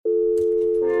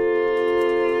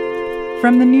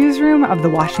From the newsroom of The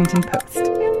Washington Post.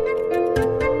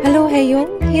 Hallo, Herr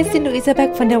Jung. Hier ist die Luisa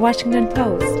Beck von der Washington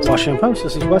Post. Washington Post,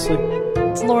 this is Wesley.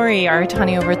 It's Lori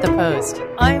Aratani over at the Post.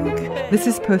 I'm good. This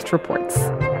is Post Reports.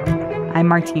 I'm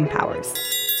Martine Powers.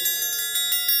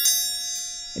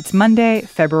 It's Monday,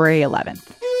 February 11th.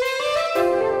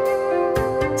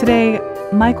 Today,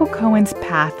 Michael Cohen's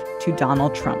path to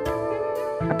Donald Trump,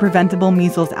 a preventable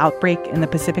measles outbreak in the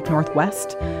Pacific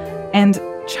Northwest, and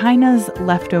China's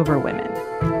leftover women.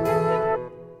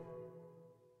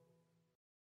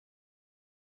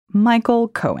 Michael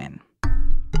Cohen.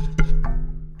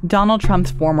 Donald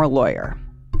Trump's former lawyer.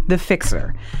 The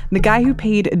fixer. The guy who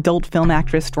paid adult film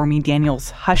actress Stormy Daniels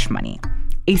hush money.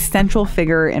 A central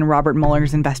figure in Robert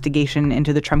Mueller's investigation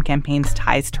into the Trump campaign's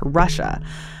ties to Russia.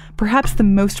 Perhaps the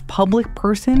most public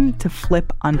person to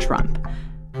flip on Trump.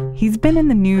 He's been in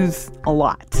the news a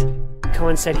lot.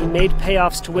 Cohen said he made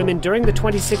payoffs to women during the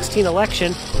 2016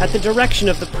 election at the direction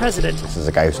of the president. This is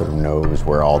a guy who sort of knows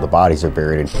where all the bodies are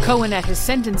buried. Cohen, at his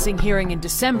sentencing hearing in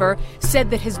December, said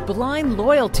that his blind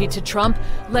loyalty to Trump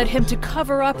led him to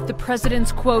cover up the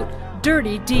president's, quote,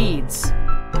 dirty deeds.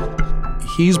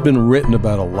 He's been written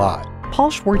about a lot.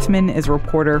 Paul Schwartzman is a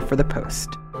reporter for The Post.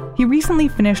 He recently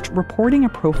finished reporting a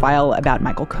profile about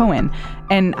Michael Cohen,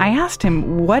 and I asked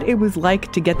him what it was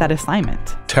like to get that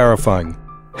assignment. Terrifying.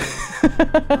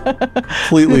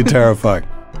 Completely terrifying.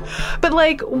 But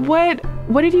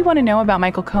what did you want to know about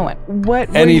Michael Cohen?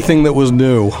 Anything that was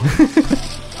new.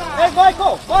 Hey,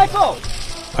 Michael!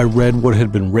 I read what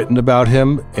had been written about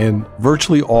him, and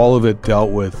virtually all of it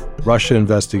dealt with Russia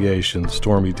investigations,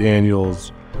 Stormy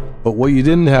Daniels. But what you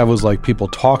didn't have was people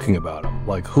talking about him.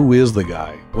 Who is the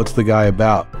guy? What's the guy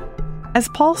about? As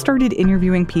Paul started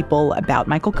interviewing people about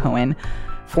Michael Cohen,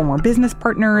 former business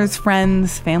partners,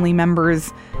 friends, family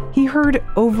members, he heard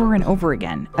over and over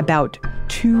again about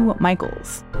two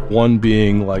Michaels. One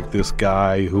being this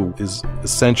guy who is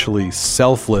essentially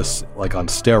selfless, on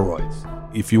steroids.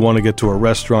 If you want to get to a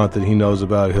restaurant that he knows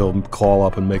about, he'll call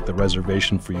up and make the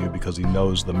reservation for you because he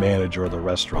knows the manager of the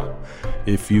restaurant.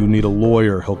 If you need a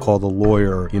lawyer, he'll call the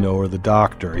lawyer, or the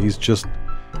doctor. He's just,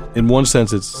 in one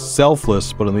sense, it's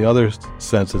selfless, but in the other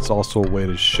sense, it's also a way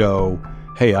to show,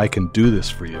 hey, I can do this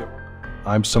for you.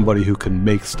 I'm somebody who can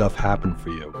make stuff happen for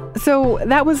you. So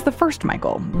that was the first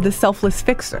Michael, the selfless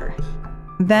fixer.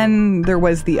 Then there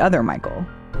was the other Michael.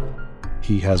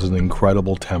 He has an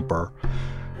incredible temper.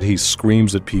 He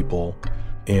screams at people,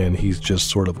 and he's just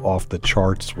sort of off the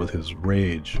charts with his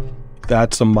rage.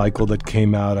 That's a Michael that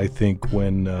came out, I think,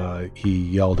 when he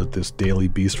yelled at this Daily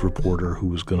Beast reporter who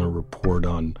was going to report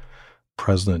on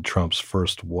President Trump's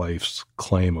first wife's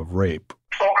claim of rape.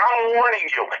 So I'm warning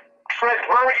you, tread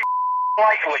very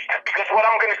lightly, because what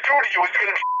I'm going to do to you is going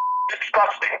to be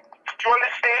disgusting. Do you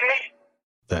understand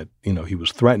me? That, he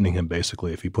was threatening him,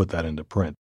 basically, if he put that into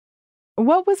print.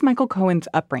 What was Michael Cohen's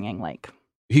upbringing like?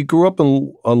 He grew up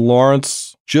in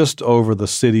Lawrence, just over the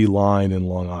city line in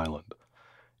Long Island.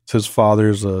 His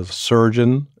father's a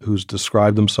surgeon who's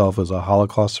described himself as a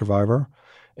Holocaust survivor,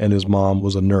 and his mom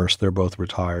was a nurse. They're both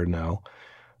retired now.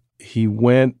 He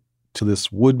went to this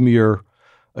Woodmere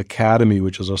Academy,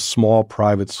 which is a small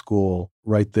private school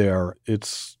right there.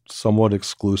 It's somewhat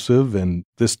exclusive, and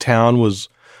this town was,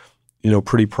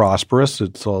 pretty prosperous.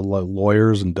 It's a lot of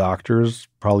lawyers and doctors,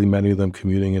 probably many of them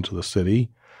commuting into the city.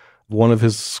 One of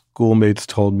his schoolmates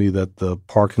told me that the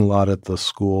parking lot at the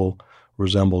school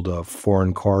resembled a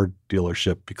foreign car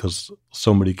dealership because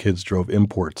so many kids drove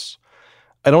imports.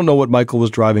 I don't know what Michael was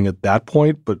driving at that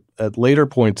point, but at later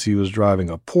points he was driving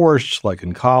a Porsche, like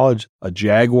in college, a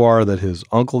Jaguar that his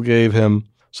uncle gave him.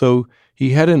 So he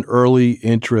had an early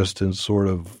interest in sort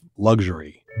of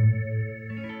luxury.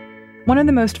 One of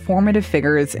the most formative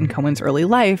figures in Cohen's early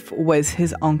life was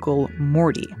his uncle,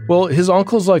 Morty. Well, his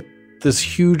uncle's this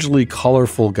hugely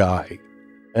colorful guy.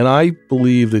 And I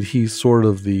believe that he's sort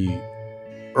of the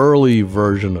early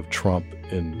version of Trump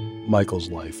in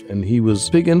Michael's life. And he was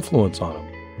a big influence on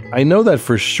him. I know that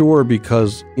for sure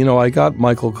because, I got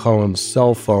Michael Cohen's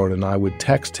cell phone and I would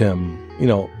text him,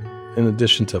 in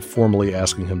addition to formally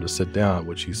asking him to sit down,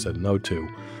 which he said no to.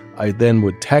 I then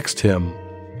would text him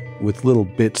with little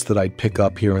bits that I'd pick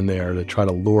up here and there to try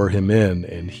to lure him in,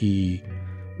 and he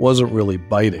wasn't really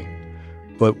biting.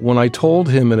 But when I told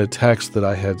him in a text that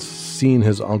I had seen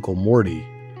his Uncle Morty,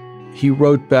 he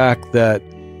wrote back that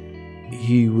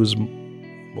he was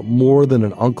more than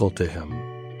an uncle to him.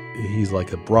 He's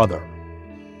like a brother.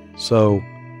 So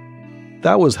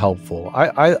that was helpful.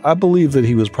 I believe that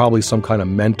he was probably some kind of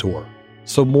mentor.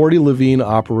 So Morty Levine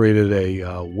operated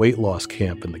a weight loss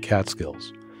camp in the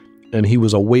Catskills. And he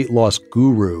was a weight loss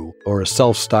guru, or a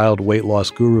self-styled weight loss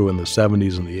guru in the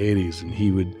 70s and the 80s. And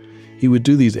he would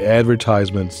do these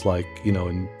advertisements like,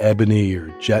 in Ebony or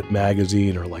Jet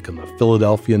magazine or like in the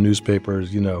Philadelphia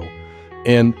newspapers,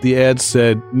 And the ad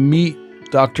said, "Meet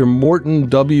Dr. Morton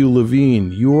W.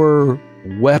 Levine, your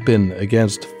weapon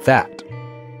against fat!"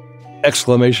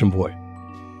 Exclamation point.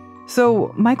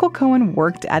 So Michael Cohen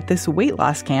worked at this weight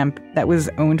loss camp that was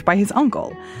owned by his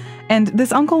uncle. And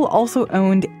this uncle also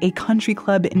owned a country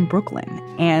club in Brooklyn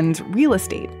and real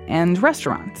estate and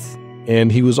restaurants.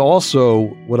 And he was also,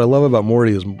 what I love about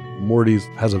Morty is Morty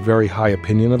has a very high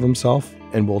opinion of himself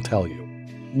and will tell you.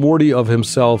 Morty of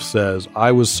himself says,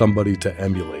 "I was somebody to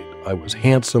emulate. I was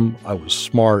handsome, I was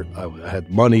smart, I had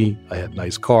money, I had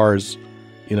nice cars.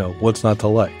 What's not to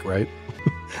like, right?"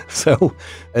 So,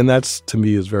 and that's, to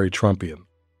me, is very Trumpian.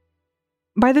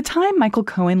 By the time Michael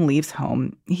Cohen leaves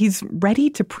home, he's ready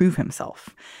to prove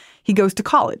himself. He goes to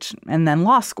college and then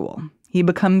law school. He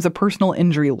becomes a personal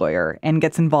injury lawyer and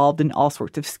gets involved in all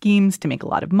sorts of schemes to make a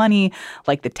lot of money,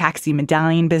 like the taxi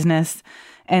medallion business,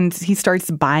 and he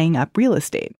starts buying up real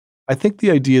estate. I think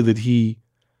the idea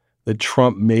that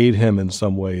Trump made him in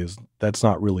some ways, that's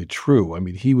not really true. I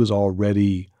mean, he was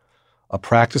already a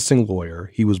practicing lawyer.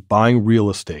 He was buying real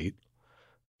estate.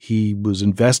 He was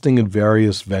investing in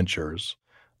various ventures.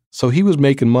 So he was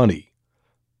making money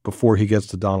before he gets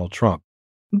to Donald Trump.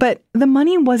 But the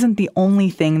money wasn't the only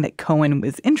thing that Cohen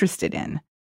was interested in.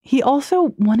 He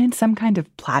also wanted some kind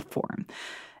of platform.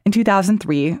 In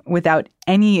 2003, without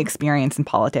any experience in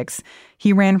politics,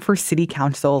 he ran for city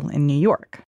council in New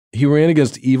York. He ran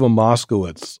against Eva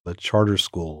Moskowitz, the charter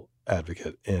school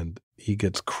advocate, and he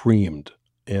gets creamed.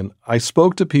 And I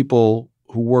spoke to people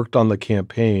who worked on the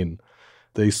campaign.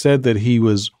 They said that he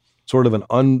was sort of an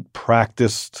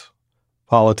unpracticed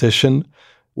politician.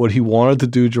 What he wanted to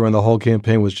do during the whole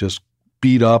campaign was just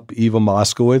beat up Eva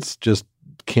Moskowitz, just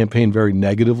campaign very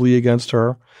negatively against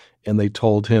her. And they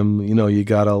told him, you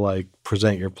got to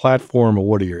present your platform or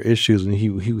what are your issues. And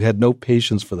he had no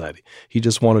patience for that. He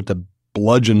just wanted to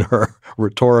bludgeon her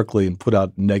rhetorically and put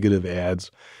out negative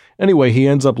ads. Anyway, he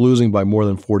ends up losing by more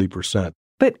than 40%.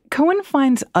 But Cohen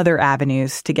finds other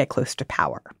avenues to get close to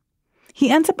power. He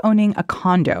ends up owning a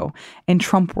condo in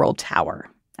Trump World Tower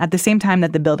at the same time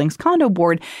that the building's condo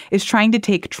board is trying to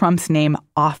take Trump's name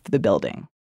off the building.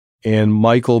 And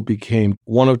Michael became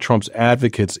one of Trump's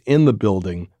advocates in the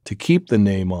building to keep the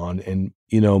name on and,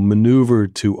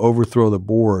 maneuvered to overthrow the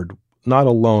board, not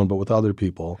alone, but with other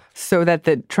people. So that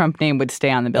the Trump name would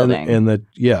stay on the building.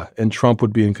 And Trump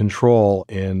would be in control.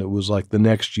 And it was like the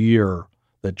next year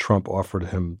that Trump offered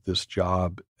him this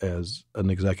job as an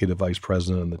executive vice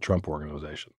president in the Trump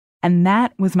Organization. And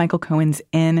that was Michael Cohen's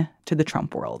in to the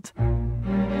Trump world.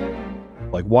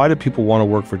 Why do people want to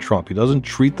work for Trump? He doesn't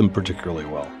treat them particularly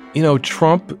well.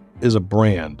 Trump is a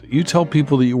brand. You tell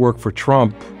people that you work for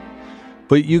Trump,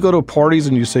 but you go to parties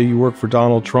and you say you work for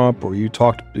Donald Trump, or you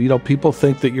talk, people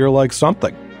think that you're like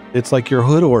something. It's like your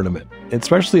hood ornament,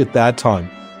 especially at that time.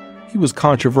 He was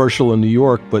controversial in New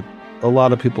York, but a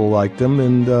lot of people liked him,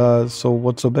 and so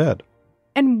what's so bad?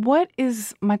 And what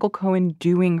is Michael Cohen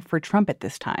doing for Trump at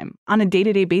this time? On a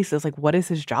day-to-day basis, what does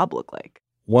his job look like?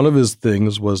 One of his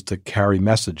things was to carry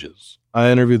messages. I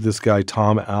interviewed this guy,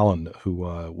 Tom Allen, who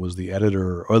was the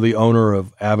editor or the owner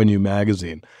of Avenue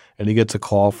magazine, and he gets a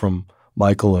call from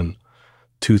Michael in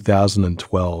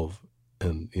 2012,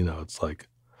 and, it's like,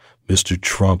 "Mr.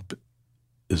 Trump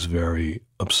is very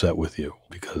upset with you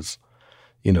because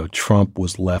Trump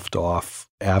was left off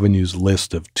Avenue's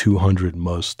list of 200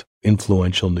 most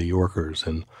influential New Yorkers,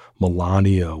 and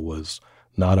Melania was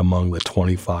not among the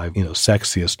 25,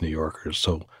 sexiest New Yorkers.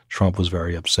 So Trump was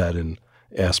very upset and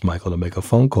asked Michael to make a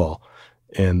phone call."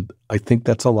 And I think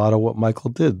that's a lot of what Michael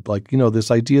did.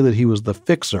 This idea that he was the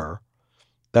fixer,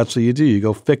 that's what you do. You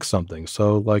go fix something.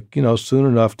 So soon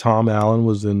enough, Tom Allen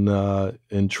was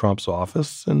in Trump's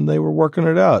office and they were working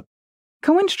it out.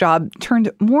 Cohen's job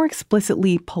turned more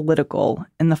explicitly political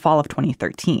in the fall of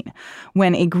 2013,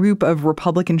 when a group of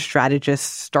Republican strategists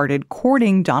started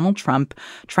courting Donald Trump,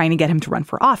 trying to get him to run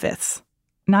for office.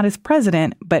 Not as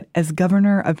president, but as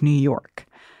governor of New York.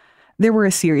 There were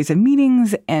a series of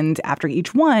meetings, and after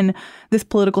each one, this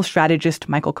political strategist,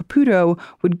 Michael Caputo,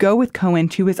 would go with Cohen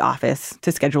to his office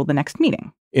to schedule the next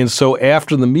meeting. And so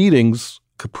after the meetings,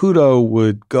 Caputo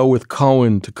would go with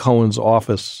Cohen to Cohen's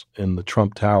office in the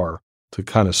Trump Tower to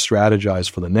kind of strategize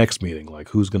for the next meeting, like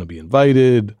who's going to be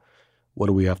invited, what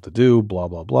do we have to do, blah,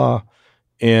 blah, blah.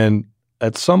 And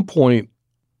at some point,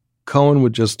 Cohen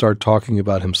would just start talking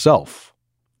about himself.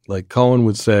 Cohen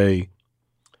would say,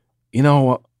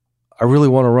 I really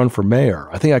want to run for mayor.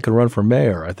 I think I can run for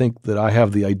mayor. I think that I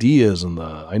have the ideas and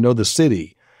I know the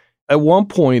city. At one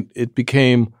point, it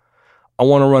became, I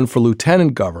want to run for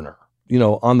lieutenant governor,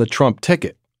 on the Trump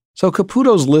ticket. So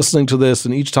Caputo's listening to this,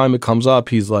 and each time it comes up,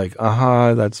 he's like,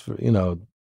 that's,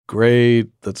 great.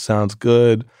 That sounds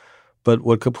good. But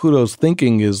what Caputo's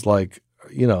thinking is like,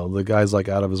 the guy's like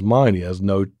out of his mind. He has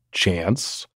no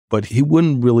chance. But he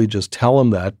wouldn't really just tell him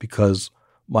that because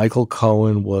Michael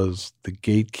Cohen was the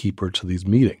gatekeeper to these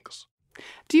meetings.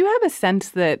 Do you have a sense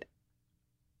that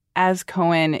as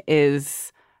Cohen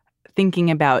is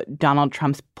thinking about Donald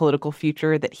Trump's political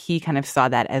future, that he kind of saw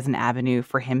that as an avenue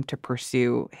for him to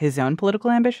pursue his own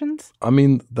political ambitions? I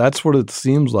mean, that's what it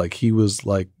seems like. He was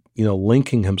like,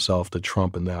 linking himself to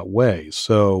Trump in that way.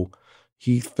 So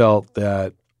he felt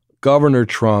that Governor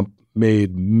Trump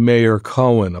made Mayor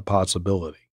Cohen a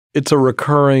possibility. It's a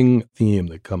recurring theme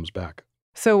that comes back.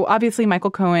 So obviously Michael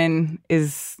Cohen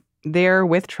is there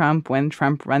with Trump when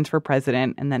Trump runs for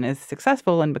president and then is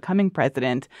successful in becoming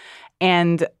president.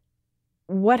 And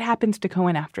what happens to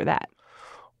Cohen after that?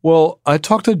 Well, I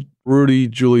talked to Rudy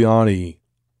Giuliani,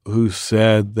 who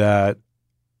said that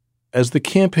as the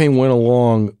campaign went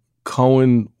along,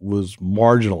 Cohen was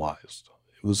marginalized.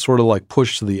 It was sort of like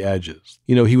pushed to the edges.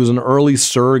 He was an early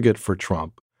surrogate for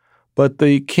Trump. But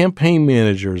the campaign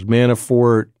managers,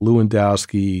 Manafort,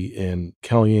 Lewandowski, and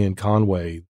Kellyanne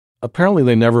Conway, apparently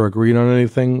they never agreed on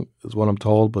anything, is what I'm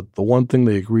told. But the one thing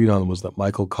they agreed on was that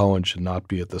Michael Cohen should not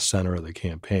be at the center of the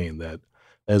campaign. That,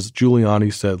 as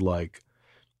Giuliani said, like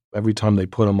every time they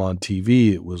put him on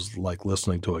TV, it was like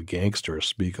listening to a gangster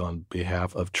speak on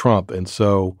behalf of Trump. And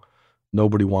so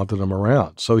nobody wanted him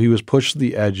around. So he was pushed to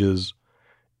the edges.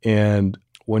 And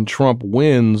when Trump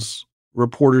wins,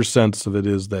 reporters' sense of it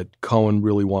is that Cohen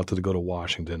really wanted to go to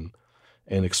Washington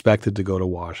and expected to go to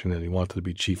Washington. He wanted to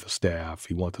be chief of staff.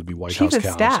 He wanted to be White House counsel. Chief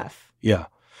of staff? Yeah.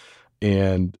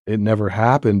 And it never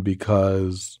happened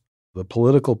because the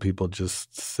political people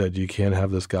just said, you can't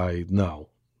have this guy. No,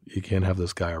 you can't have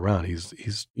this guy around.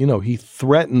 He's he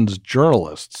threatens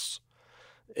journalists,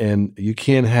 and you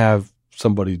can't have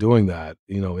somebody doing that,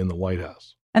 in the White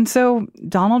House. And so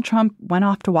Donald Trump went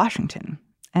off to Washington,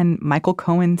 and Michael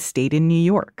Cohen stayed in New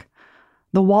York.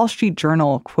 The Wall Street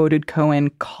Journal quoted Cohen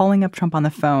calling up Trump on the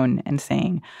phone and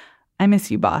saying, "I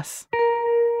miss you, boss."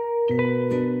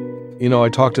 I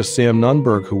talked to Sam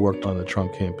Nunberg, who worked on the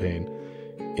Trump campaign,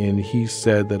 and he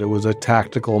said that it was a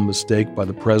tactical mistake by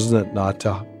the president not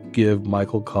to give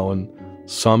Michael Cohen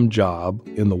some job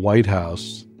in the White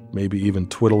House, maybe even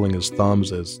twiddling his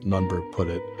thumbs, as Nunberg put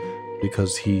it,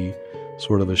 because he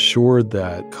sort of assured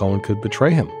that Cohen could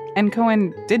betray him. And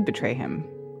Cohen did betray him,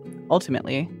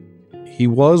 ultimately. He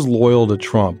was loyal to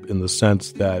Trump in the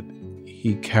sense that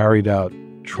he carried out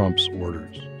Trump's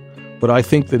orders. But I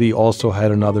think that he also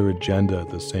had another agenda at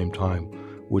the same time,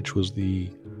 which was the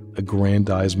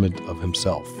aggrandizement of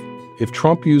himself. If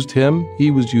Trump used him, he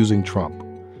was using Trump.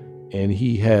 And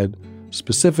he had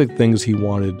specific things he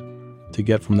wanted to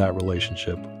get from that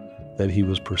relationship that he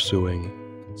was pursuing.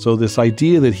 So this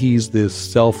idea that he's this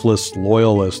selfless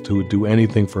loyalist who would do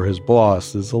anything for his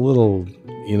boss is a little,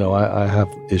 I have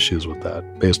issues with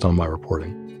that based on my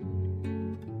reporting.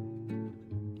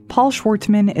 Paul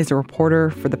Schwartzman is a reporter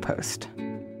for The Post.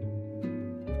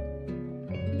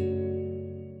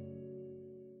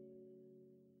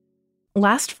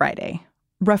 Last Friday,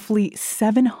 roughly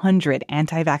 700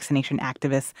 anti-vaccination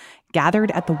activists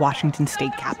gathered at the Washington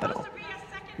state capitol.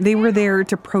 They were there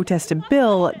to protest a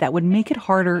bill that would make it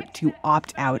harder to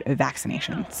opt out of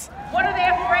vaccinations. What are they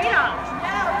afraid of?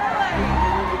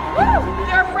 Woo!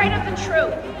 They're afraid of the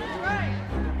truth.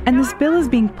 And this bill is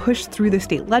being pushed through the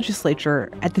state legislature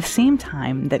at the same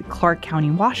time that Clark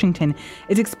County, Washington,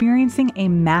 is experiencing a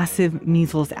massive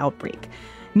measles outbreak.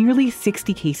 Nearly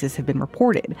 60 cases have been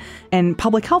reported. And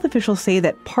public health officials say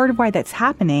that part of why that's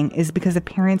happening is because of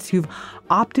parents who've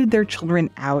opted their children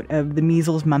out of the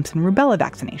measles, mumps, and rubella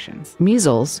vaccinations.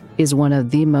 Measles is one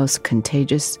of the most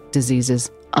contagious diseases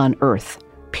on Earth,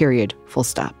 period, full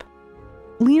stop.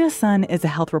 Lena Sun is a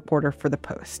health reporter for The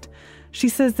Post. She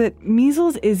says that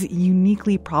measles is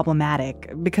uniquely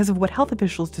problematic because of what health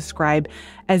officials describe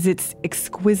as its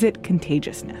exquisite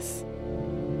contagiousness.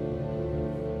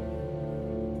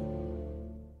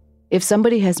 If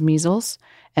somebody has measles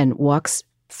and walks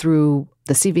through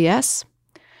the CVS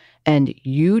and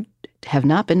you have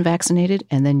not been vaccinated,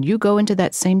 and then you go into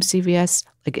that same CVS,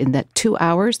 like in that 2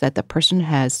 hours that the person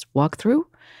has walked through,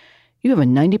 you have a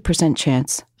 90%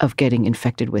 chance of getting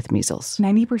infected with measles.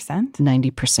 90%?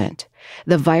 90%.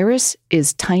 The virus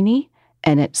is tiny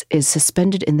and it is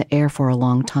suspended in the air for a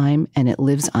long time, and it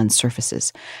lives on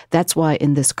surfaces. That's why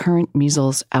in this current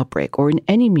measles outbreak, or in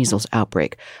any measles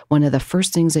outbreak, one of the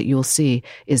first things that you'll see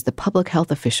is the public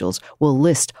health officials will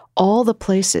list all the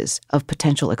places of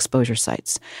potential exposure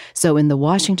sites. So in the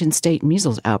Washington State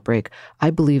measles outbreak, I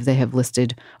believe they have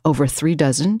listed over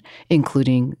 36,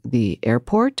 including the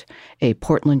airport, a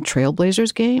Portland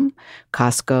Trailblazers game,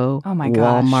 Costco,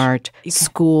 Walmart,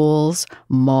 schools,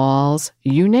 malls,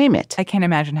 you name it. I can't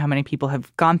imagine how many people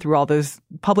have gone through all those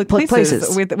public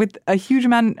places. With a huge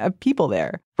amount of people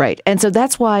there. Right. And so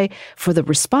that's why for the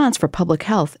response for public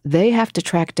health, they have to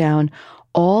track down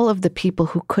all of the people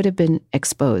who could have been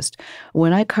exposed.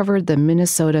 When I covered the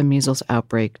Minnesota measles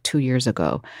outbreak 2 years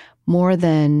ago, more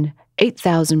than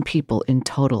 8,000 people in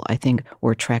total, I think,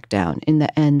 were tracked down. In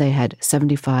the end, they had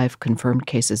 75 confirmed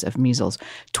cases of measles.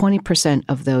 20%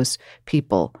 of those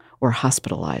people were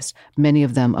hospitalized. Many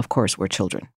of them, of course, were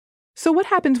children. So what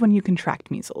happens when you contract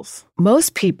measles?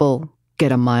 Most people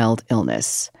get a mild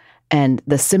illness, and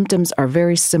the symptoms are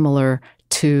very similar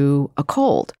to a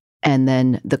cold. And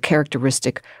then the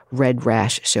characteristic red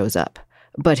rash shows up.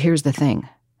 But here's the thing.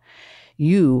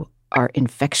 You are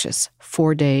infectious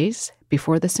 4 days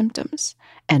before the symptoms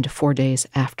and 4 days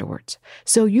afterwards.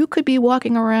 So you could be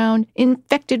walking around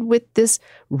infected with this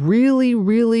really,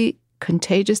 really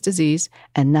contagious disease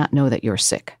and not know that you're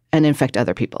sick and infect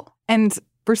other people. And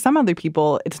for some other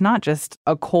people, it's not just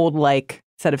a cold-like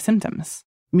set of symptoms.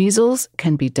 Measles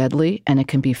can be deadly, and it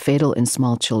can be fatal in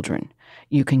small children.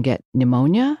 You can get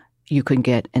pneumonia. You can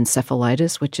get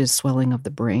encephalitis, which is swelling of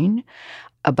the brain.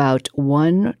 About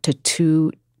 1 to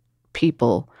 2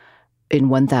 people in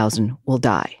 1,000 will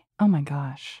die. Oh, my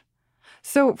gosh.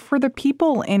 So for the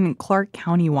people in Clark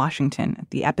County, Washington,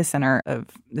 the epicenter of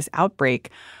this outbreak,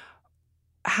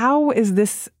 how is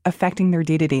this affecting their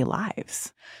day-to-day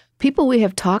lives? People we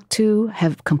have talked to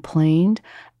have complained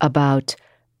about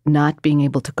not being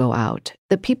able to go out.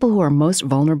 The people who are most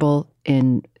vulnerable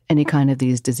in any kind of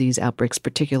these disease outbreaks,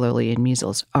 particularly in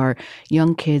measles, are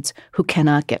young kids who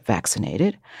cannot get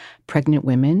vaccinated, pregnant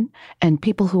women, and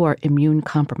people who are immune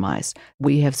compromised.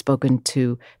 We have spoken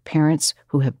to parents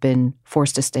who have been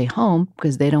forced to stay home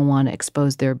because they don't want to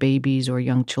expose their babies or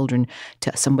young children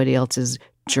to somebody else's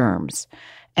germs.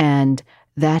 And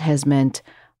that has meant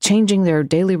changing their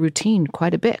daily routine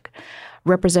quite a bit.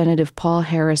 Representative Paul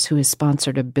Harris, who has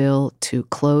sponsored a bill to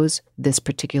close this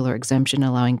particular exemption,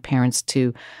 allowing parents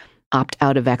to opt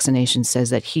out of vaccination, says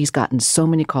that he's gotten so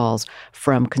many calls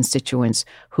from constituents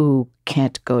who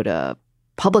can't go to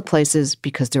public places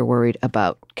because they're worried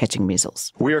about catching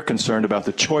measles. We are concerned about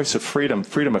the choice of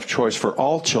freedom of choice for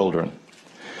all children,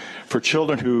 for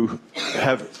children who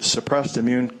have suppressed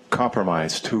immune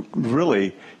compromised, who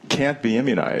really can't be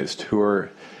immunized, who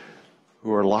are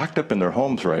locked up in their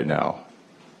homes right now.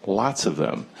 Lots of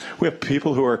them. We have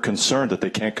people who are concerned that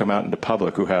they can't come out into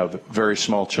public who have very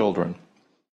small children.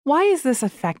 Why is this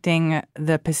affecting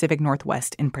the Pacific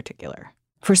Northwest in particular?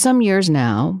 For some years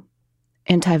now,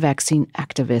 anti-vaccine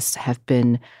activists have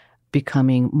been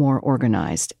becoming more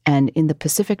organized. And in the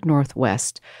Pacific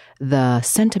Northwest, the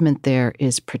sentiment there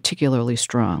is particularly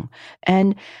strong.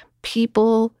 And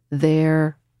people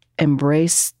there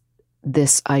embrace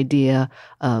this idea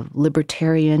of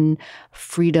libertarian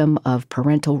freedom of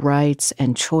parental rights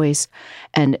and choice.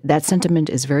 And that sentiment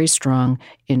is very strong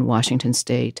in Washington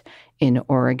State, in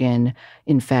Oregon.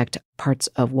 In fact, parts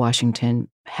of Washington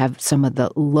have some of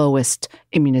the lowest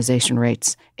immunization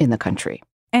rates in the country.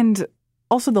 And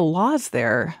also the laws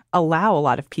there allow a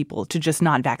lot of people to just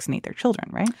not vaccinate their children,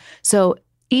 right? So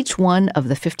each one of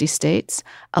the 50 states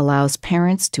allows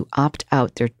parents to opt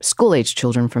out their school-age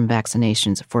children from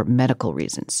vaccinations for medical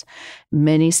reasons.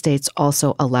 Many states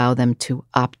also allow them to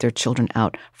opt their children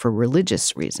out for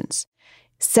religious reasons.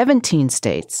 17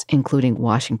 states, including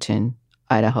Washington,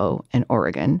 Idaho, and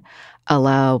Oregon,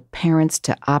 allow parents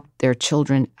to opt their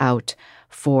children out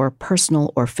for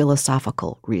personal or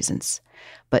philosophical reasons.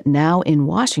 But now in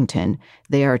Washington,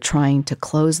 they are trying to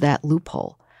close that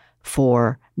loophole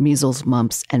for measles,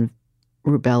 mumps, and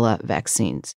rubella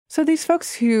vaccines. So these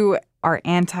folks who are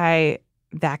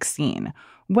anti-vaccine,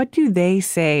 what do they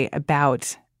say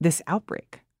about this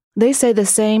outbreak? They say the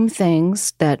same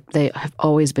things that they have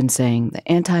always been saying.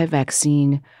 The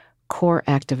anti-vaccine core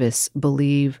activists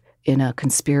believe in a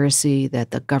conspiracy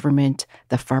that the government,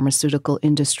 the pharmaceutical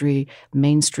industry,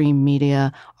 mainstream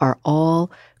media are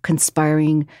all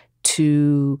conspiring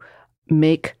to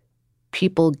make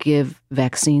people give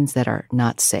vaccines that are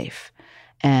not safe.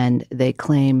 And they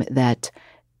claim that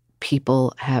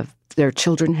their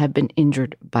children have been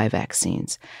injured by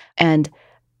vaccines. And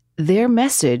their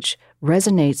message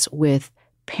resonates with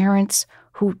parents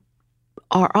who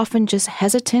are often just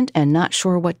hesitant and not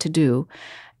sure what to do.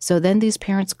 So then these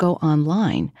parents go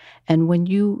online. And when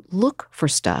you look for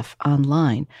stuff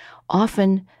online,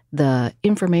 often the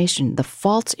information, the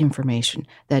false information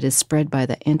that is spread by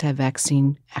the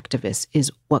anti-vaccine activists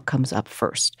is what comes up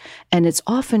first. And it's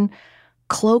often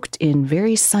cloaked in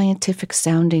very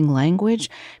scientific-sounding language.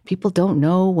 People don't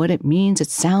know what it means. It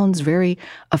sounds very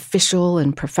official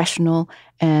and professional,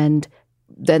 and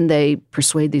then they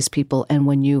persuade these people. And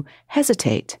when you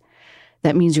hesitate,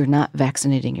 that means you're not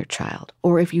vaccinating your child.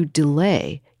 Or if you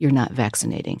delay, you're not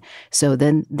vaccinating. So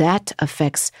then that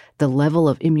affects the level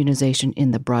of immunization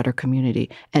in the broader community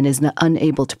and is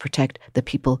unable to protect the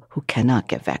people who cannot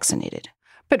get vaccinated.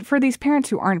 But for these parents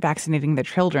who aren't vaccinating their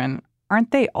children,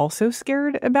 aren't they also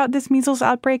scared about this measles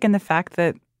outbreak and the fact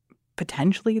that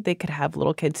potentially they could have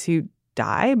little kids who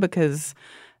die because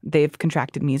they've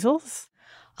contracted measles?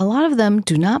 A lot of them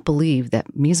do not believe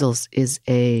that measles is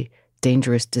a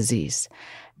dangerous disease.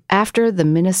 After the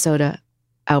Minnesota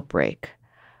outbreak,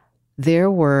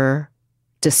 there were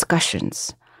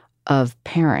discussions of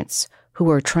parents who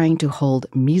were trying to hold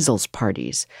measles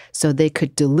parties so they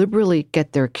could deliberately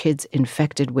get their kids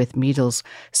infected with measles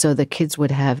so the kids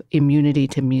would have immunity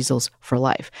to measles for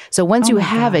life. So once you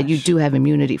have it, you do have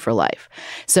immunity for life.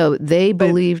 So they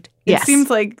believed, It seems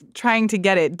like trying to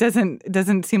get it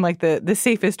doesn't seem like the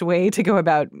safest way to go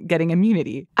about getting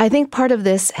immunity. I think part of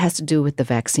this has to do with the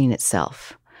vaccine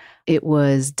itself. It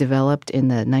was developed in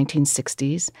the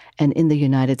 1960s, and in the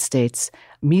United States,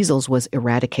 measles was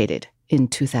eradicated in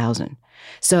 2000.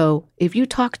 So if you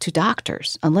talk to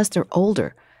doctors, unless they're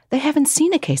older, they haven't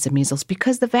seen a case of measles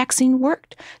because the vaccine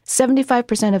worked.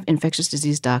 75% of infectious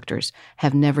disease doctors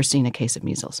have never seen a case of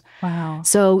measles. Wow.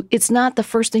 So it's not the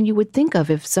first thing you would think of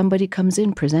if somebody comes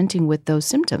in presenting with those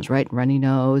symptoms, right? Runny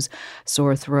nose,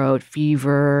 sore throat,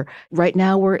 fever. Right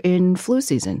now we're in flu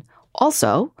season.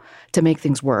 Also, to make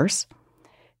things worse,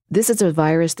 this is a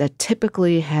virus that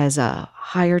typically has a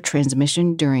higher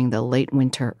transmission during the late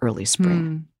winter, early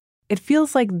spring. It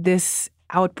feels like this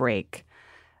outbreak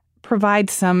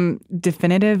provides some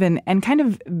definitive and kind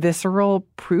of visceral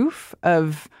proof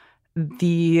of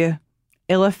the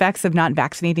ill effects of not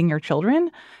vaccinating your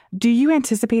children. Do you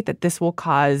anticipate that this will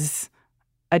cause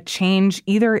a change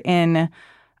either in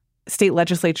state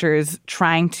legislatures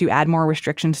trying to add more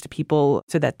restrictions to people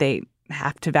so that they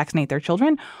have to vaccinate their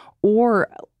children, or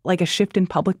like a shift in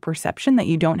public perception that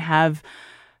you don't have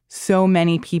so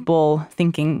many people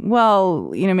thinking, well,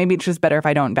 maybe it's just better if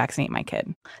I don't vaccinate my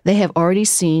kid? They have already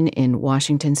seen in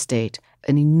Washington state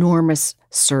an enormous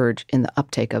surge in the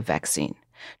uptake of vaccine.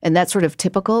 And that's sort of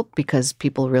typical because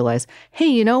people realize, hey,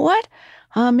 you know what?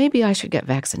 Maybe I should get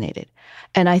vaccinated.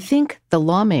 And I think the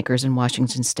lawmakers in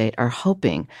Washington state are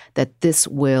hoping that this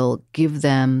will give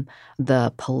them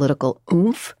the political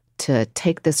oomph to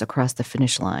take this across the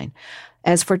finish line.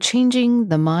 As for changing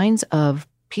the minds of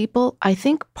people, I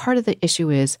think part of the issue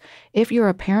is if you're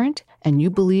a parent and you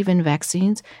believe in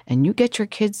vaccines and you get your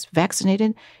kids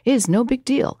vaccinated, it is no big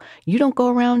deal. You don't go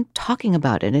around talking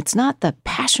about it. It's not the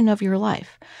passion of your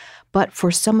life. But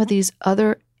for some of these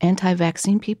other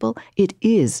anti-vaccine people, it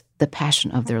is the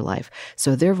passion of their life.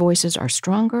 So their voices are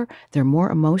stronger, they're more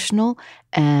emotional,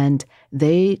 and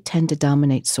they tend to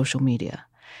dominate social media.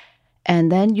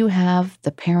 And then you have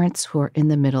the parents who are in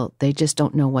the middle. They just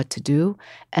don't know what to do.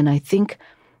 And I think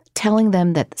telling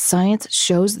them that science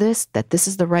shows this, that this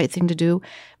is the right thing to do,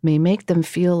 may make them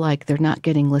feel like they're not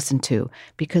getting listened to.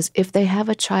 Because if they have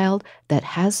a child that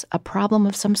has a problem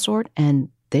of some sort and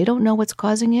they don't know what's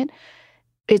causing it,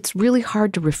 it's really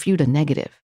hard to refute a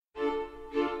negative.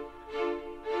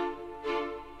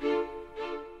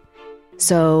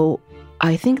 So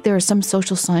I think there are some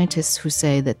social scientists who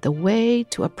say that the way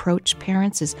to approach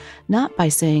parents is not by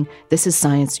saying, this is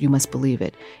science, you must believe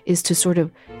it, is to sort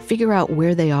of figure out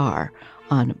where they are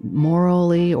on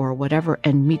morally or whatever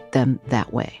and meet them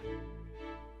that way.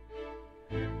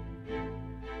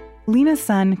 Lena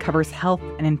Sun covers health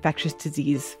and infectious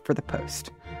disease for The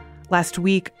Post. Last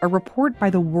week, a report by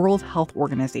the World Health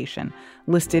Organization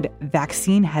listed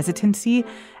vaccine hesitancy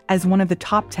as one of the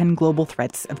top 10 global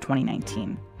threats of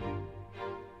 2019.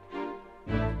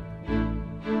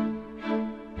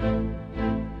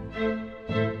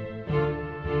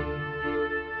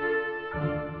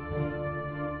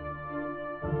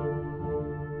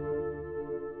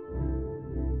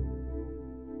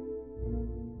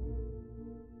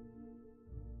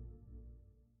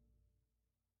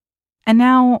 And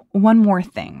now, one more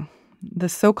thing. The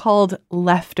so-called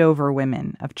leftover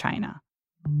women of China.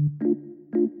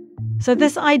 So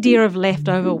this idea of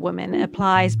leftover women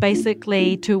applies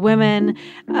basically to women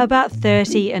about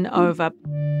 30 and over.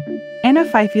 Anna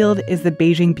Fifield is the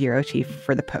Beijing bureau chief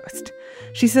for The Post.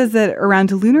 She says that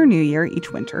around Lunar New Year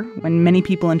each winter, when many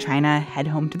people in China head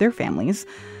home to their families,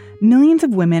 millions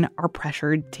of women are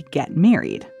pressured to get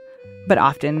married. But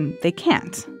often they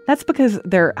can't. That's because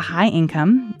their high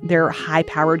income, their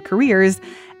high-powered careers,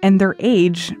 and their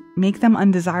age make them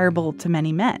undesirable to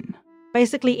many men.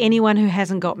 Basically, anyone who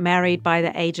hasn't got married by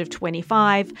the age of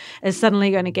 25 is suddenly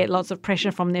going to get lots of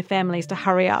pressure from their families to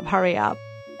hurry up, hurry up.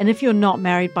 And if you're not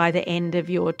married by the end of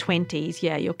your 20s,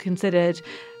 you're considered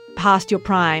past your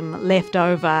prime, left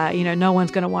over, no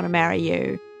one's going to want to marry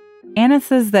you. Anna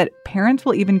says that parents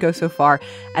will even go so far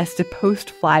as to post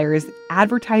flyers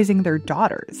advertising their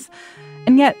daughters.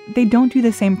 And yet they don't do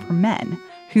the same for men,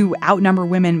 who outnumber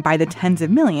women by the tens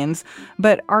of millions,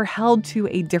 but are held to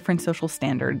a different social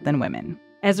standard than women.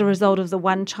 As a result of the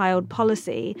one-child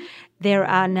policy, there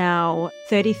are now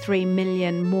 33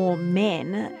 million more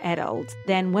men, adults,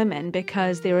 than women,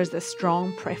 because there is a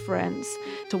strong preference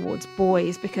towards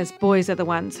boys, because boys are the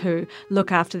ones who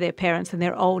look after their parents in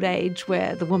their old age,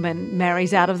 where the woman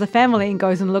marries out of the family and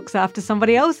goes and looks after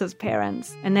somebody else's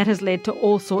parents. And that has led to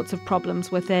all sorts of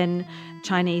problems within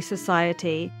Chinese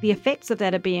society. The effects of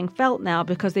that are being felt now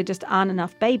because there just aren't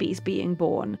enough babies being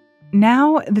born.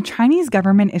 Now, the Chinese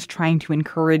government is trying to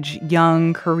encourage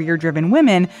young, career-driven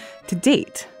women to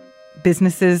date.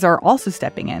 Businesses are also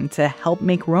stepping in to help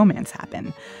make romance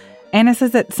happen. Anna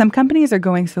says that some companies are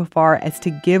going so far as to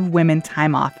give women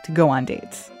time off to go on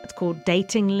dates. It's called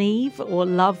dating leave or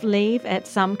love leave at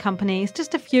some companies,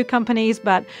 just a few companies,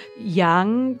 but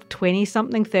young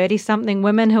 20-something, 30-something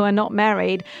women who are not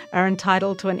married are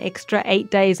entitled to an extra 8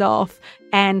 days off.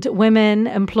 And women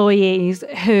employees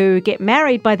who get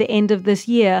married by the end of this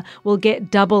year will get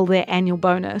double their annual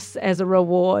bonus as a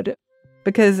reward.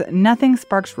 Because nothing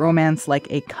sparks romance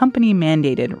like a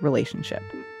company-mandated relationship.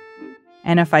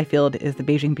 Anna Fifield is the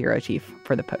Beijing bureau chief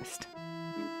for The Post.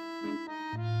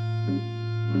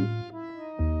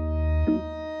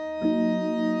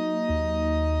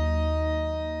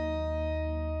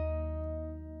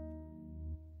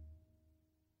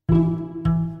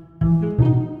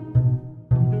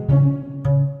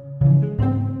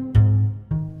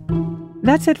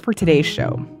 That's it for today's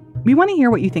show. We want to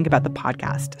hear what you think about the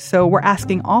podcast, so we're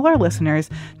asking all our listeners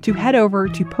to head over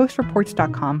to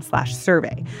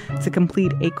postreports.com/survey to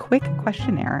complete a quick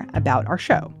questionnaire about our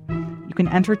show. You can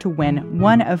enter to win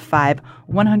one of 5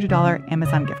 $100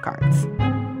 Amazon gift cards.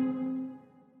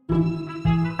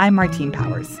 I'm Martine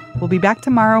Powers. We'll be back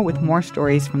tomorrow with more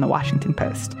stories from the Washington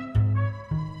Post.